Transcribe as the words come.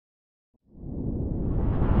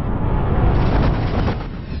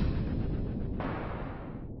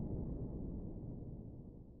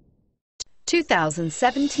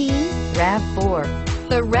2017 RAV4.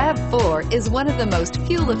 The RAV4 is one of the most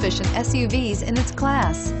fuel-efficient SUVs in its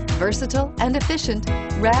class. Versatile and efficient,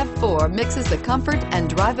 RAV4 mixes the comfort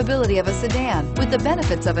and drivability of a sedan with the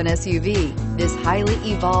benefits of an SUV. This highly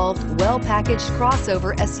evolved, well-packaged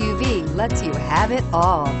crossover SUV lets you have it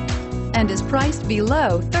all and is priced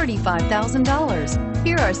below $35,000.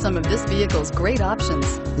 Here are some of this vehicle's great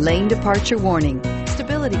options: lane departure warning,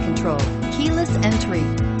 stability control, keyless entry,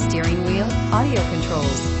 steering wheel audio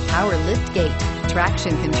controls, power lift gate,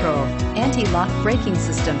 traction control, anti-lock braking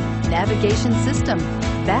system, navigation system,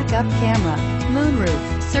 backup camera,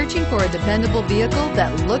 moonroof. Searching for a dependable vehicle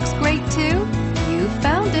that looks great too? You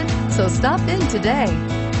found it, so stop in today.